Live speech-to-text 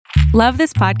Love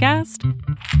this podcast?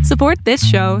 Support this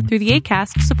show through the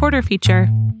Acast supporter feature.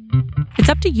 It's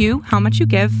up to you how much you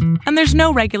give, and there's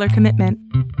no regular commitment.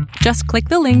 Just click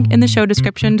the link in the show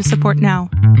description to support now.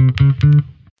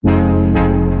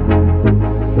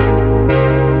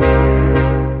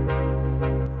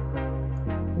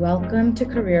 Welcome to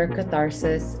Career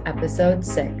Catharsis, Episode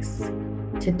 6.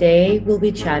 Today, we'll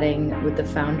be chatting with the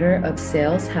founder of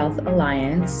Sales Health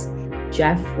Alliance,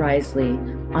 Jeff Risley,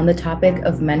 on the topic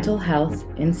of mental health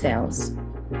in sales.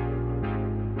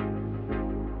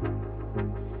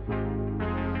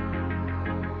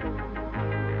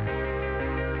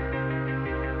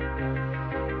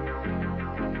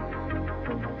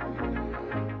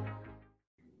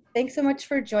 Thanks so much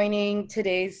for joining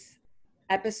today's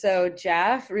episode,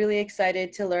 Jeff. Really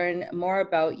excited to learn more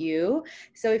about you.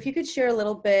 So if you could share a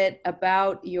little bit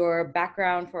about your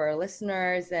background for our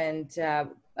listeners and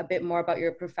a bit more about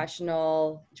your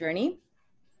professional journey.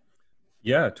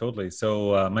 Yeah, totally.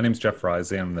 So my name is Jeff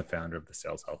Risley. I'm the founder of the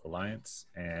Sales Health Alliance,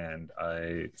 and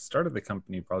I started the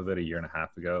company probably about a year and a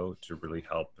half ago to really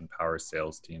help empower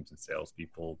sales teams and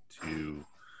salespeople to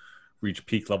reach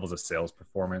peak levels of sales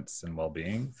performance and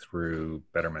well-being through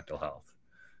better mental health.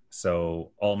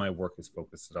 So all my work is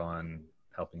focused on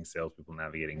helping salespeople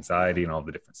navigate anxiety and all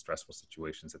the different stressful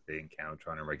situations that they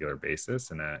encounter on a regular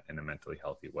basis in a mentally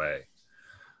healthy way.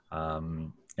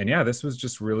 And yeah, this was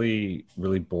just really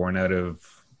born out of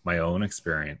my own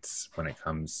experience when it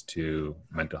comes to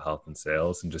mental health and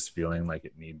sales, and just feeling like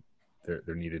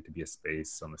there needed to be a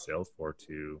space on the sales floor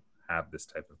to have this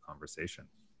type of conversation.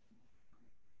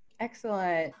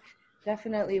 Excellent.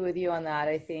 Definitely with you on that.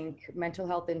 I think mental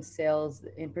health in sales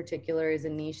in particular is a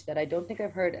niche that I don't think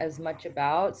I've heard as much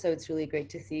about. So it's really great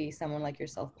to see someone like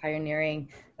yourself pioneering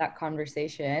that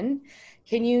conversation.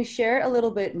 Can you share a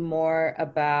little bit more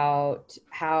about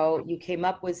how you came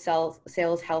up with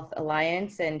Sales Health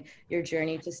Alliance and your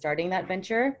journey to starting that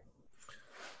venture?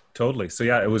 Totally. So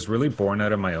yeah, it was really born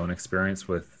out of my own experience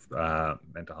with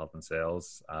mental health and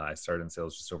sales. I started in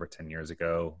sales just over 10 years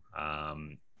ago,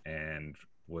 and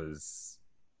was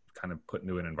kind of put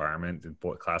into an environment,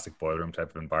 classic boiler room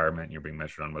type of environment. You're being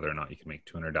measured on whether or not you can make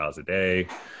 200 dials a day,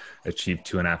 achieve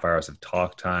 2.5 hours of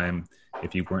talk time.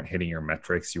 If you weren't hitting your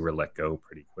metrics, you were let go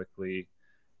pretty quickly.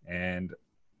 And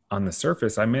on the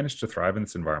surface, I managed to thrive in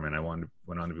this environment. I went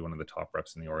on to be one of the top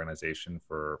reps in the organization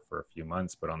for a few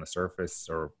months, but on the surface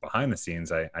or behind the scenes,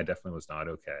 I definitely was not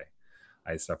okay.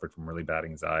 I suffered from really bad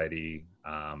anxiety,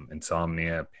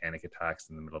 insomnia, panic attacks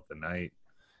in the middle of the night.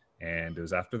 And it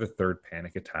was after the third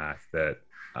panic attack that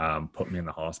put me in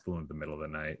the hospital in the middle of the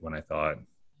night when I thought,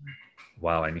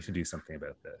 wow, I need to do something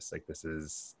about this. Like, this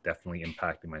is definitely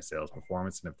impacting my sales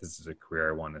performance. And if this is a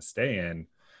career I want to stay in,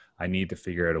 I need to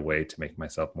figure out a way to make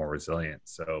myself more resilient.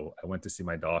 So I went to see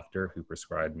my doctor, who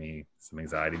prescribed me some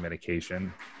anxiety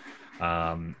medication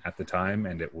at the time.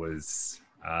 And it was,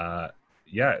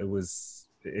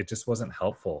 it just wasn't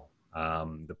helpful.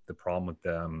 The problem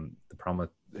with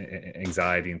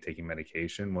anxiety and taking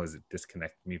medication was it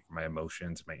disconnected me from my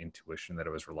emotions, my intuition that I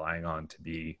was relying on to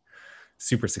be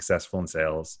super successful in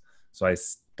sales. So I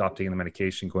stopped taking the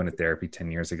medication. Going to therapy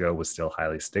 10 years ago was still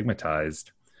highly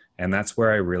stigmatized. And that's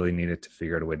where I really needed to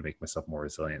figure out a way to make myself more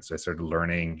resilient. So I started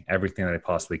learning everything that I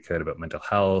possibly could about mental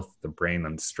health, the brain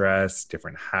and stress,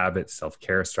 different habits,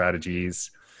 self-care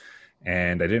strategies.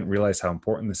 And I didn't realize how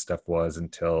important this stuff was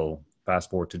until fast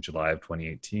forward to July of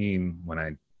 2018, when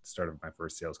I started my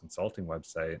first sales consulting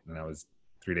website. And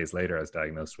 3 days later, I was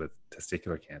diagnosed with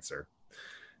testicular cancer.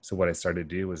 So what I started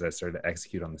to do was I started to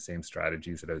execute on the same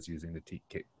strategies that I was using to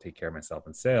take care of myself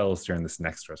in sales during this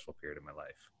next stressful period of my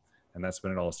life. And that's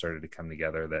when it all started to come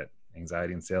together, that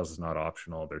anxiety in sales is not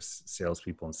optional. There's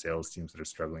salespeople and sales teams that are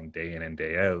struggling day in and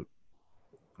day out.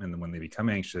 And then when they become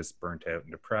anxious, burnt out,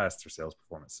 and depressed, their sales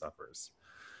performance suffers.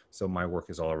 So my work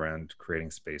is all around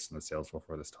creating space in the sales floor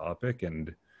for this topic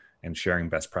and sharing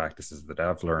best practices that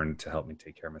I've learned to help me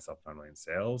take care of myself, not only in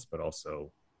sales, but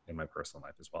also in my personal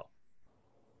life as well.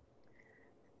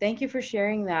 Thank you for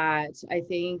sharing that. I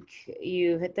think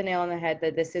you hit the nail on the head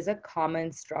that this is a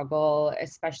common struggle,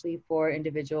 especially for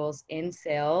individuals in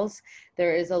sales.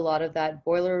 There is a lot of that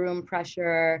boiler room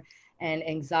pressure and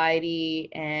anxiety.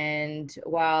 And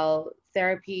while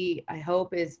therapy, I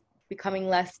hope, is becoming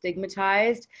less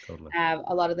stigmatized, Totally.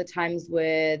 a lot of the times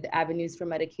with avenues for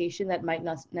medication, that might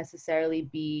not necessarily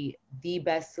be the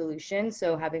best solution.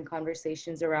 So having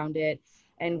conversations around it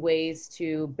and ways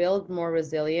to build more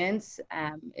resilience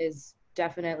is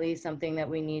definitely something that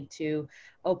we need to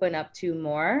open up to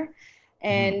more.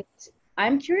 And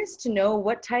I'm curious to know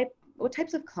what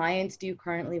types of clients do you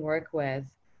currently work with?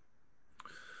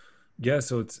 Yeah,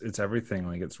 so it's everything.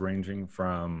 Like it's ranging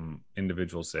from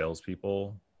individual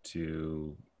salespeople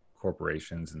to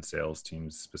corporations and sales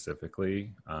teams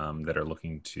specifically, that are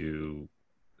looking to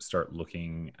start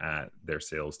looking at their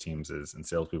sales teams as and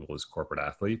salespeople as corporate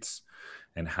athletes,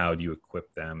 and how do you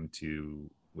equip them to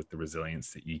with the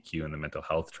resilience, the EQ, and the mental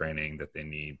health training that they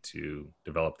need to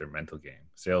develop their mental game.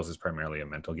 Sales is primarily a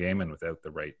mental game, and without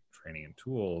the right training and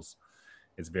tools,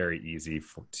 it's very easy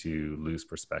to lose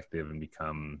perspective and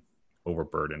become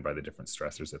overburdened by the different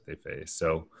stressors that they face.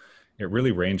 So it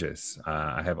really ranges.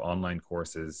 I have online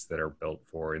courses that are built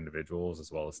for individuals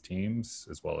as well as teams,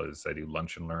 as well as I do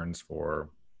lunch and learns for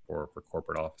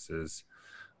corporate offices.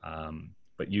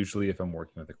 But usually, if I'm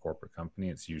working with a corporate company,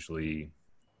 it's usually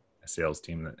a sales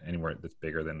team that anywhere that's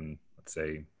bigger than, let's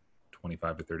say,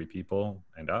 25 to 30 people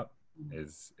and up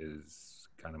is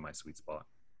kind of my sweet spot.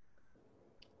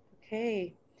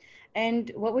 Okay.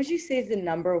 And what would you say is the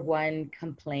number one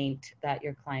complaint that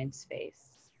your clients face?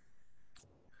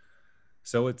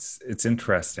 So it's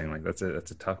interesting. Like that's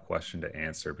a tough question to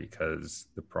answer, because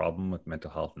the problem with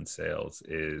mental health and sales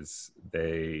is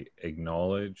they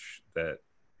acknowledge that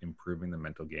improving the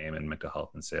mental game and mental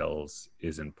health and sales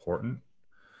is important.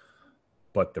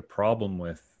 But the problem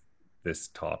with this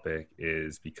topic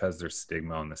is because there's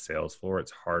stigma on the sales floor,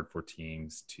 it's hard for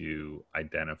teams to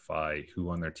identify who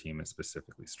on their team is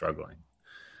specifically struggling,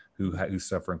 who's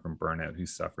suffering from burnout,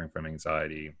 who's suffering from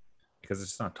anxiety, because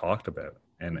it's not talked about.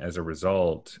 And as a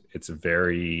result, it's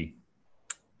very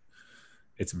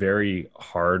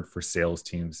hard for sales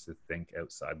teams to think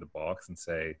outside the box and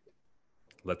say,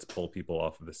 let's pull people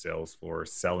off of the sales floor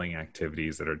selling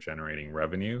activities that are generating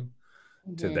revenue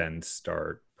to then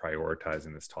start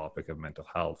prioritizing this topic of mental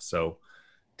health. So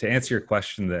to answer your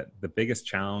question, that the biggest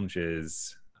challenge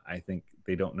is, I think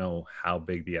they don't know how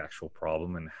big the actual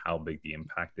problem and how big the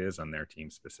impact is on their team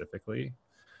specifically.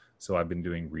 So I've been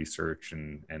doing research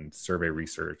and survey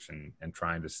research and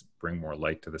trying to bring more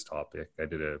light to this topic. I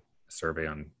did a survey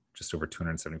on just over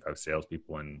 275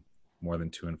 salespeople, and more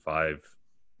than 2 in 5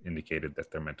 indicated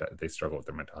that they struggle with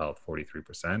their mental health,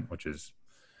 43%, which is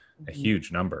a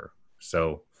huge number.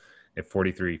 So if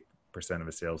 43% of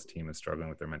a sales team is struggling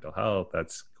with their mental health,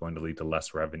 that's going to lead to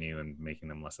less revenue and making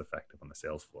them less effective on the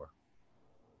sales floor.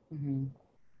 Mm-hmm.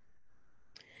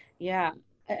 Yeah,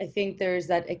 I think there's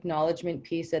that acknowledgement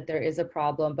piece that there is a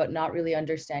problem, but not really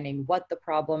understanding what the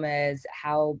problem is,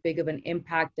 how big of an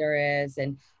impact there is,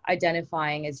 and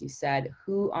identifying, as you said,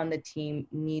 who on the team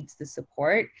needs the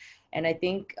support. And I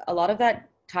think a lot of that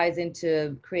ties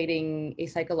into creating a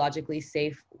psychologically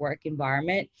safe work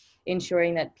environment,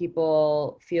 ensuring that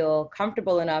people feel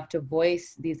comfortable enough to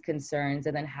voice these concerns,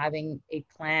 and then having a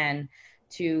plan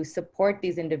to support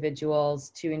these individuals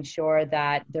to ensure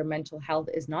that their mental health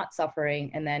is not suffering.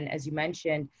 And then, as you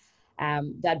mentioned,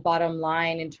 that bottom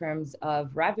line in terms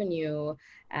of revenue,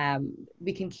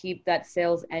 we can keep that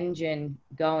sales engine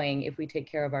going if we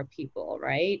take care of our people,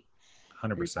 right?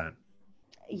 100%.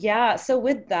 Yeah. So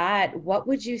with that, what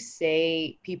would you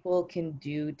say people can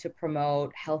do to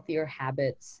promote healthier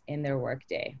habits in their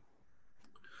workday?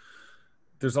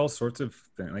 There's all sorts of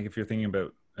things. Like if you're thinking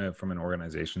about from an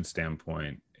organization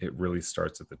standpoint, it really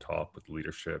starts at the top with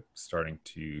leadership starting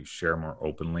to share more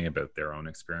openly about their own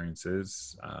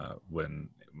experiences when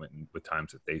with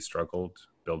times that they struggled,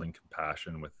 building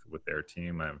compassion with their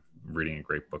team. I'm reading a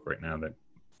great book right now that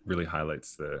really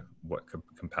highlights what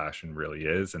compassion really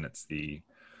is, and it's the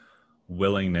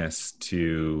willingness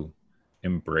to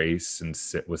embrace and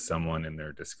sit with someone in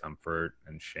their discomfort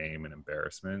and shame and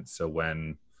embarrassment. So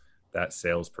when that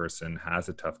salesperson has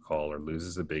a tough call or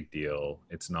loses a big deal,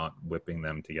 it's not whipping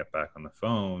them to get back on the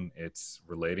phone. It's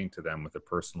relating to them with a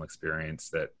personal experience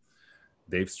that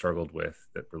they've struggled with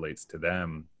that relates to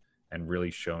them, and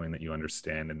really showing that you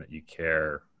understand and that you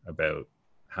care about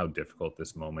how difficult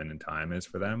this moment in time is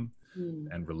for them,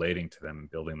 and relating to them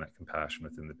and building that compassion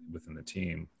within the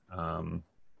team.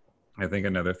 I think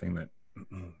another thing that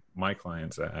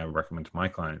I recommend to my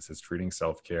clients is treating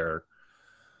self-care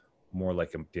more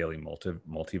like a daily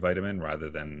multivitamin rather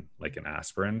than like an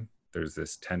aspirin. There's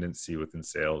this tendency within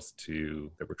sales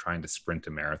that we're trying to sprint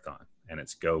a marathon, and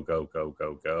it's go, go, go,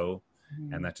 go, go.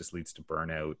 And that just leads to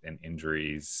burnout and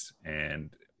injuries. And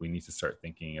we need to start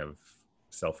thinking of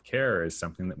self-care as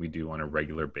something that we do on a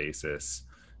regular basis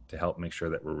to help make sure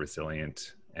that we're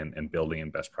resilient and building in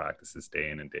best practices day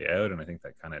in and day out. And I think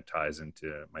that kind of ties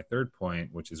into my third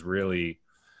point, which is really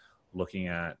looking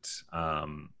at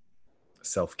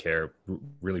self-care,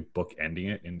 really bookending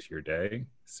it into your day.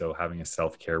 So having a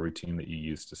self-care routine that you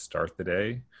use to start the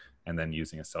day, and then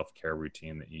using a self-care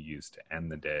routine that you use to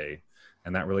end the day.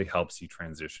 And that really helps you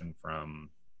transition from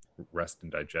rest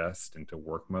and digest into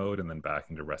work mode, and then back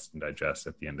into rest and digest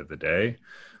at the end of the day,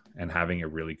 and having a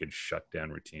really good shutdown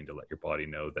routine to let your body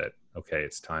know that, okay,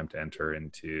 it's time to enter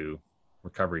into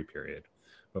recovery period.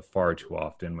 But far too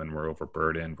often when we're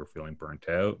overburdened, we're feeling burnt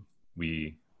out,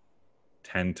 we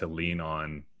tend to lean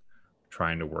on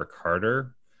trying to work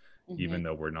harder, even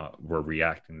though we're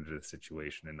reacting to the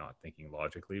situation and not thinking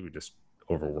logically. We just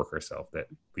overwork ourselves. That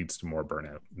leads to more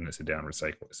burnout, and it's a downward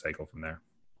cycle from there.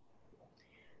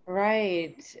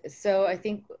 Right. So I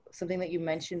think something that you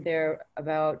mentioned there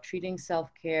about treating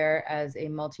self-care as a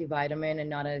multivitamin and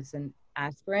not as an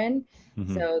aspirin.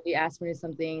 So the aspirin is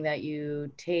something that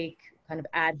you take kind of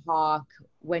ad hoc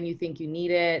when you think you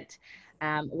need it.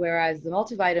 Whereas the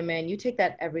multivitamin, you take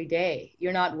that every day.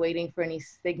 You're not waiting for any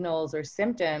signals or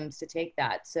symptoms to take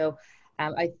that. So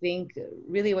I think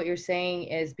really what you're saying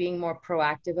is being more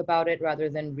proactive about it rather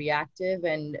than reactive,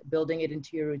 and building it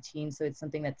into your routine so it's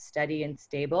something that's steady and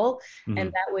stable.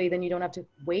 And that way, then you don't have to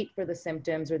wait for the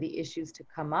symptoms or the issues to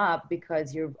come up,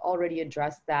 because you've already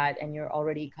addressed that and you're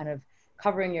already kind of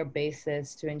covering your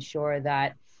bases to ensure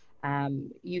that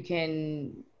you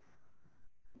can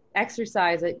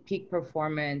exercise at peak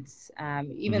performance,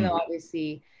 even though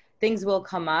obviously things will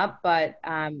come up. But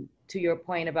to your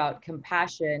point about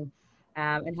compassion,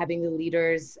 and having the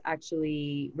leaders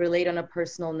actually relate on a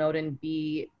personal note and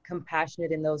be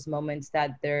compassionate in those moments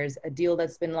that there's a deal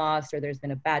that's been lost or there's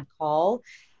been a bad call.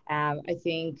 I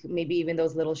think maybe even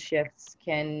those little shifts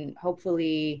can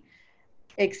hopefully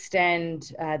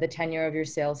extend the tenure of your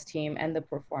sales team and the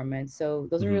performance. So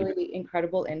those are really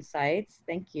incredible insights.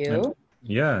 Thank you.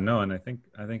 And I think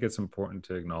it's important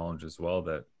to acknowledge as well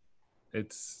that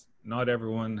it's not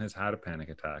everyone has had a panic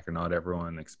attack, or not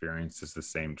everyone experiences the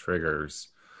same triggers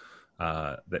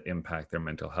that impact their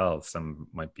mental health. Some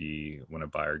might be when a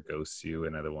buyer ghosts you,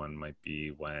 another one might be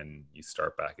when you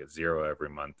start back at zero every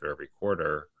month or every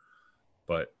quarter.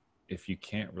 But if you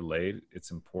can't relate, it's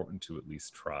important to at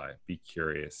least try, be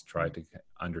curious, try to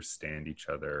understand each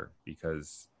other,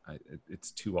 because it's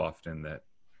too often that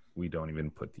we don't even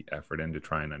put the effort in to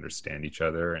try and understand each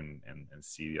other and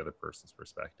see the other person's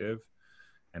perspective.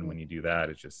 And when you do that,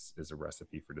 it just is a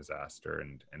recipe for disaster,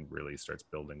 and really starts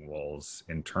building walls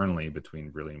internally between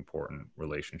really important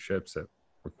relationships that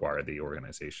require the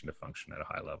organization to function at a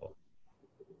high level.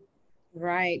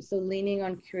 Right. So leaning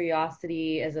on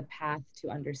curiosity as a path to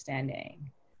understanding.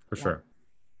 For sure.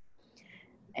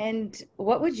 And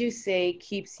what would you say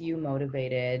keeps you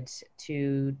motivated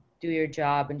to do your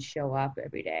job and show up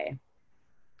every day?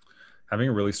 Having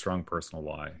a really strong personal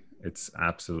why. It's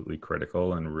absolutely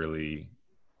critical, and really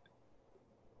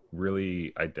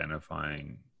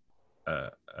identifying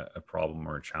a problem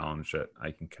or a challenge that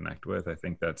I can connect with. I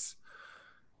think that's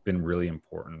been really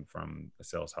important from a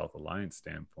Sales Health Alliance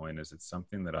standpoint, is it's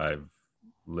something that I've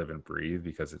live and breathe,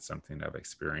 because it's something I've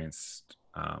experienced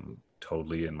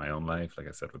totally in my own life. Like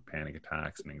I said, with panic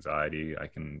attacks and anxiety, I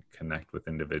can connect with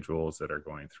individuals that are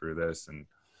going through this. And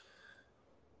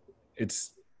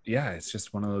it's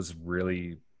just one of those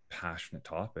really passionate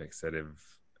topics that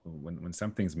when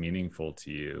something's meaningful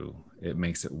to you, it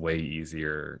makes it way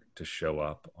easier to show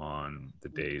up on the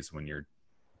days when you're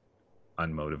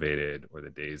unmotivated, or the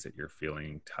days that you're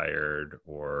feeling tired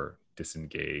or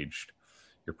disengaged.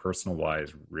 Your personal why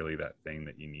is really that thing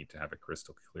that you need to have a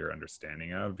crystal clear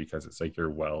understanding of, because it's like your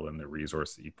well and the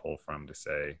resource that you pull from to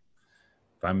say,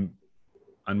 if I'm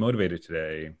unmotivated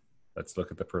today, let's look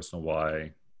at the personal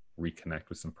why, reconnect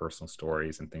with some personal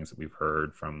stories and things that we've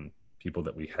heard from people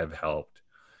that we have helped,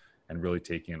 and really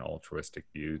taking an altruistic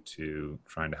view to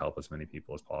trying to help as many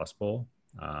people as possible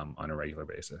on a regular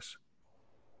basis.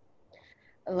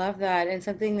 I love that. And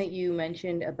something that you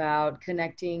mentioned about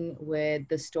connecting with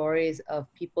the stories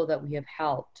of people that we have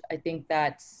helped. I think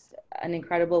that's an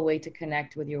incredible way to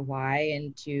connect with your why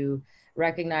and to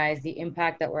recognize the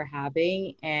impact that we're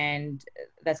having. And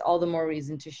that's all the more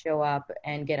reason to show up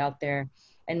and get out there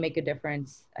and make a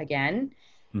difference again.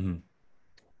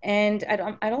 And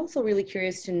I'm also really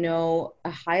curious to know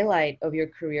a highlight of your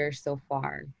career so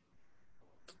far.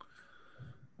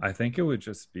 I think it would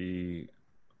just be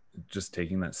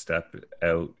taking that step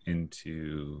out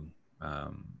into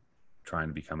trying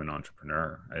to become an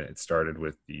entrepreneur. It started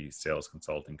with the sales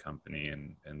consulting company,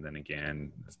 and then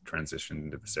again transitioned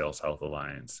into the Sales Health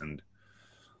Alliance. And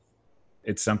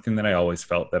it's something that I always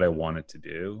felt that I wanted to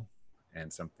do,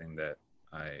 and something that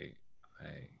I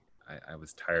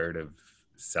was tired of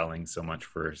selling so much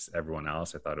for everyone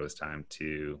else. I thought it was time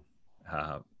to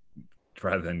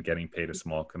rather than getting paid a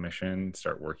small commission,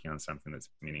 start working on something that's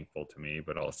meaningful to me,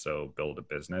 but also build a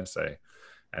business.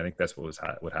 I think that's what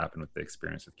happened with the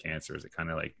experience with cancer, is it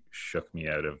kind of like shook me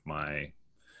out of my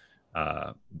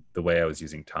the way I was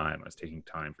using time, I was taking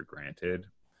time for granted.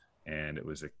 And it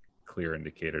was a clear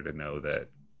indicator to know that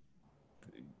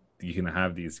you can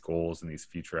have these goals and these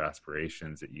future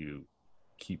aspirations that you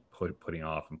keep putting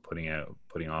off and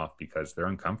putting off because they're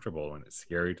uncomfortable and it's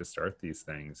scary to start these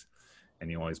things.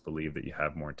 And you always believe that you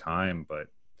have more time, but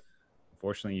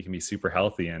unfortunately you can be super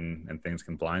healthy and things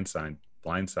can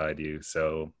blindside you.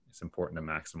 So it's important to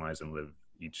maximize and live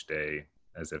each day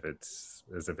as if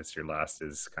it's your last,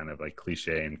 is kind of like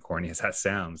cliche and corny as that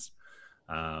sounds.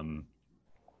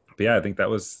 But yeah, I think that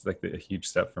was like a huge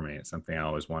step for me. It's something I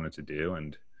always wanted to do.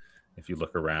 And if you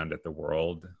look around at the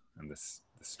world and the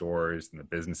stores and the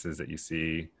businesses that you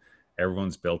see,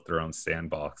 everyone's built their own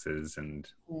sandboxes. And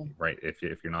right, if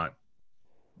you're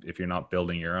not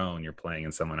building your own, you're playing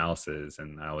in someone else's.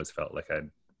 And I always felt like I'd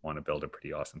want to build a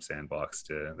pretty awesome sandbox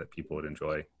that people would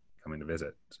enjoy coming to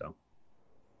visit. So.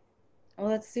 Well,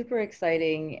 that's super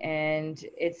exciting. And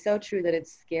it's so true that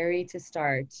it's scary to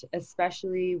start,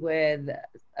 especially with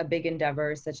a big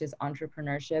endeavor such as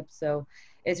entrepreneurship. So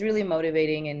it's really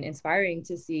motivating and inspiring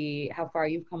to see how far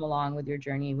you've come along with your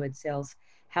journey with Sales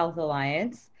Health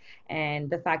Alliance, and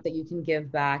the fact that you can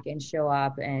give back and show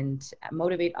up and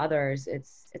motivate others.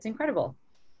 It's incredible.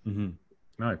 Mm-hmm.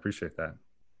 No, I appreciate that.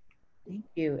 Thank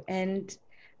you. And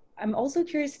I'm also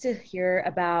curious to hear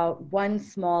about one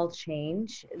small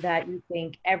change that you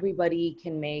think everybody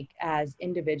can make as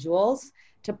individuals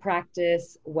to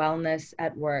practice wellness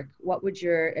at work. What would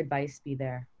your advice be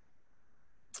there?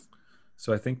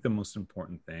 So I think the most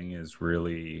important thing is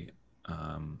really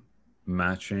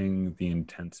matching the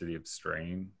intensity of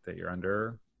strain that you're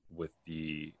under with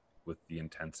the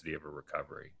intensity of a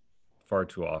recovery. Far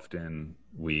too often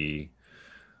we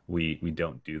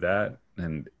don't do that.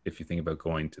 And if you think about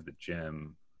going to the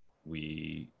gym,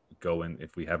 we go in,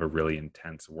 if we have a really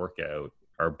intense workout,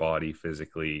 our body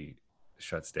physically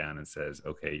shuts down and says,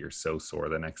 okay, you're so sore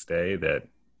the next day that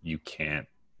you can't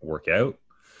work out.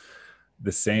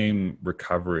 The same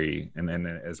recovery, and then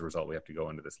as a result, we have to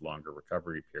go into this longer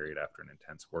recovery period after an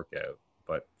intense workout.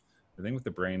 But the thing with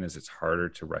the brain is it's harder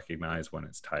to recognize when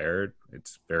it's tired.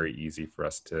 It's very easy for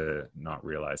us to not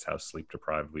realize how sleep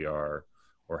deprived we are,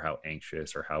 or how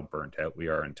anxious or how burnt out we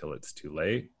are until it's too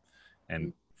late.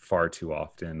 And far too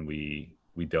often we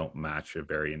don't match a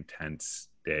very intense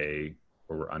day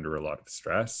where we're under a lot of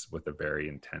stress with a very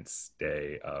intense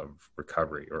day of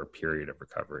recovery or a period of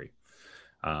recovery.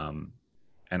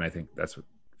 And I think that's what,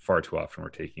 far too often we're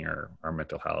taking our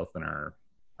mental health and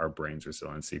our brain's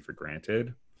resiliency for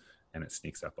granted, and it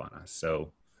sneaks up on us.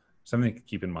 So something to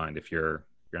keep in mind: if you're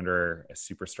under a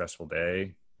super stressful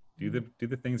day, do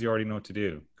the things you already know what to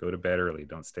do. Go to bed early.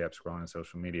 Don't stay up scrolling on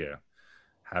social media.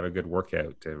 Have a good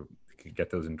workout to get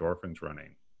those endorphins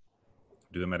running.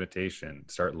 Do a meditation.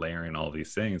 Start layering all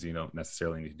these things. You don't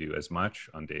necessarily need to do as much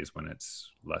on days when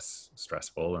it's less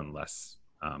stressful and less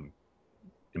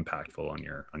impactful on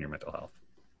your mental health.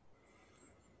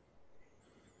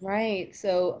 Right.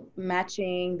 So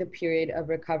matching the period of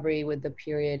recovery with the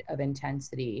period of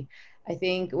intensity. I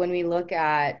think when we look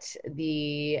at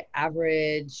the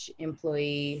average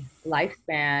employee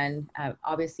lifespan,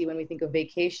 obviously when we think of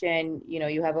vacation,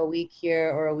 you have a week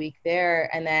here or a week there,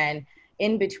 and then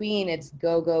in between it's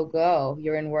go, go, go.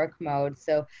 You're in work mode.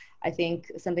 So I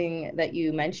think something that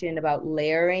you mentioned about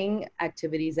layering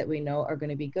activities that we know are going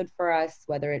to be good for us,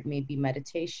 whether it may be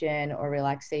meditation or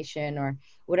relaxation or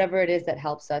whatever it is that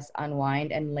helps us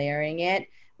unwind, and layering it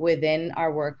within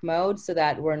our work mode so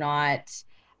that we're not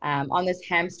on this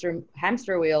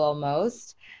hamster wheel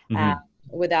almost,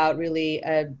 without really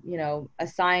a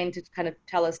sign to kind of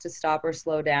tell us to stop or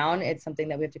slow down. It's something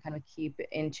that we have to kind of keep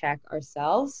in check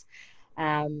ourselves.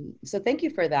 So thank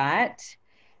you for that.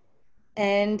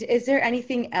 And is there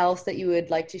anything else that you would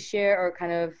like to share, or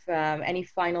kind of any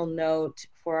final note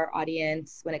for our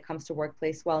audience when it comes to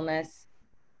workplace wellness?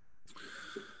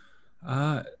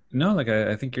 No, like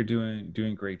I think you're doing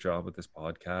a great job with this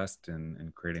podcast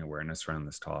and creating awareness around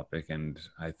this topic. And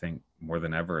I think more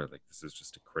than ever, like this is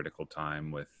just a critical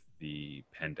time with the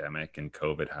pandemic and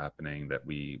COVID happening, that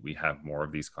we have more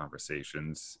of these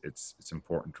conversations. It's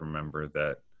important to remember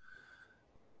that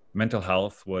mental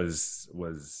health was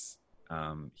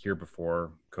here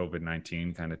before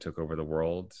COVID-19 kind of took over the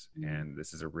world. And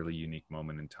this is a really unique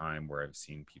moment in time where I've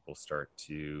seen people start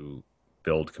to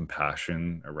build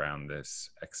compassion around this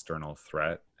external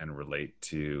threat and relate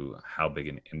to how big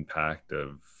an impact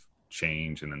of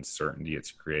change and uncertainty it's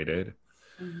created.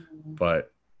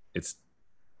 But it's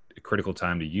a critical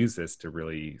time to use this to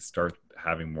really start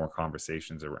having more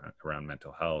conversations around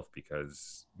mental health,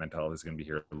 because mental health is going to be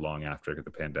here long after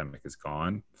the pandemic is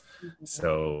gone. Mhm.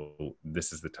 So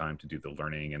this is the time to do the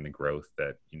learning and the growth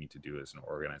that you need to do as an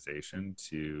organization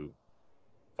to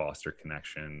foster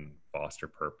connection, foster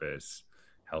purpose,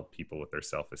 help people with their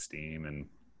self-esteem, and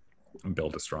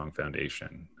build a strong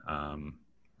foundation.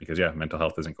 Because mental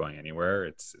health isn't going anywhere.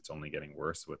 It's only getting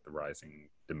worse with the rising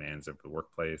demands of the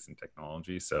workplace and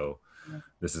technology. So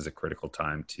this is a critical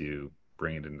time to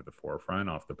bring it into the forefront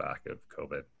off the back of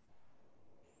COVID.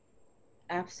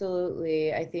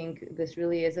 Absolutely. I think this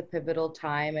really is a pivotal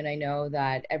time. And I know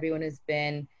that everyone has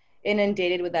been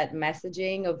inundated with that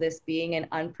messaging of this being an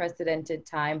unprecedented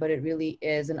time, but it really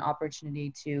is an opportunity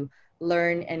to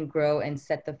learn and grow and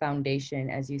set the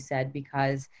foundation, as you said,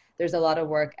 because there's a lot of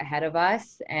work ahead of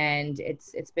us. And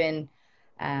it's been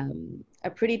a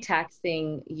pretty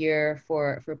taxing year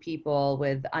for people,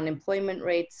 with unemployment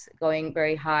rates going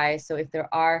very high. So if there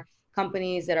are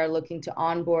companies that are looking to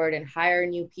onboard and hire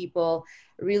new people,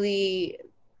 really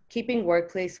keeping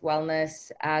workplace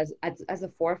wellness as a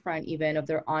forefront even of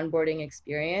their onboarding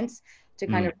experience, to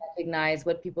kind of recognize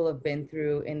what people have been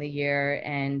through in the year.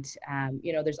 And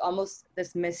there's almost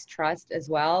this mistrust as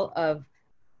well of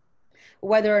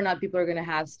whether or not people are going to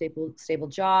have stable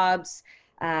jobs.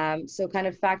 So kind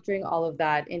of factoring all of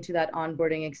that into that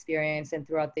onboarding experience and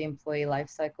throughout the employee life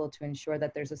cycle to ensure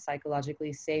that there's a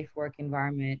psychologically safe work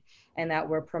environment, and that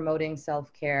we're promoting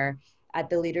self-care at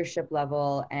the leadership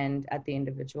level and at the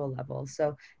individual level.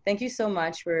 So thank you so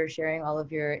much for sharing all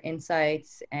of your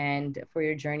insights and for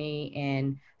your journey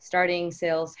in starting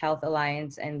Sales Health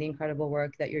Alliance and the incredible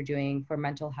work that you're doing for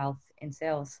mental health in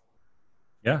sales.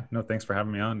 Yeah, no, thanks for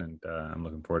having me on. And I'm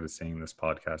looking forward to seeing this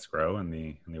podcast grow and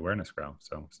the awareness grow.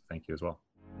 So thank you as well.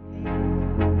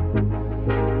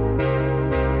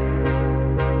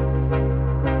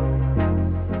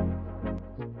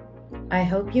 I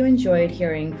hope you enjoyed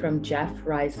hearing from Jeff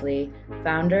Risley,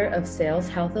 founder of Sales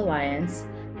Health Alliance,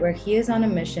 where he is on a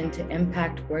mission to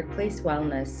impact workplace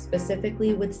wellness,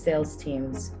 specifically with sales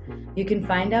teams. You can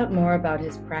find out more about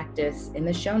his practice in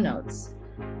the show notes.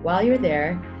 While you're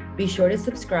there, be sure to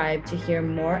subscribe to hear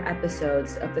more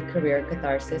episodes of the Career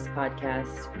Catharsis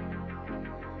podcast.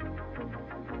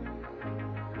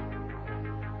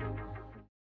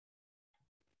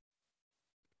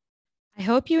 I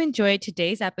hope you enjoyed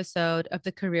today's episode of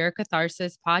the Career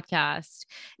Catharsis podcast.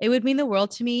 It would mean the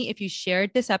world to me if you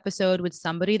shared this episode with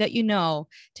somebody that you know,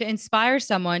 to inspire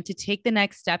someone to take the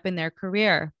next step in their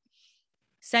career.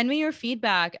 Send me your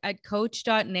feedback at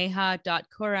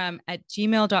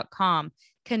coach.neha.kuram@gmail.com.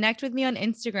 Connect with me on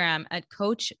Instagram at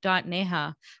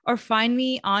coach.neha, or find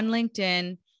me on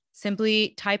LinkedIn.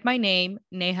 Simply type my name,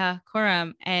 Neha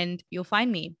Kuram, and you'll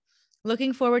find me.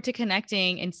 Looking forward to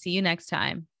connecting, and see you next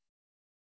time.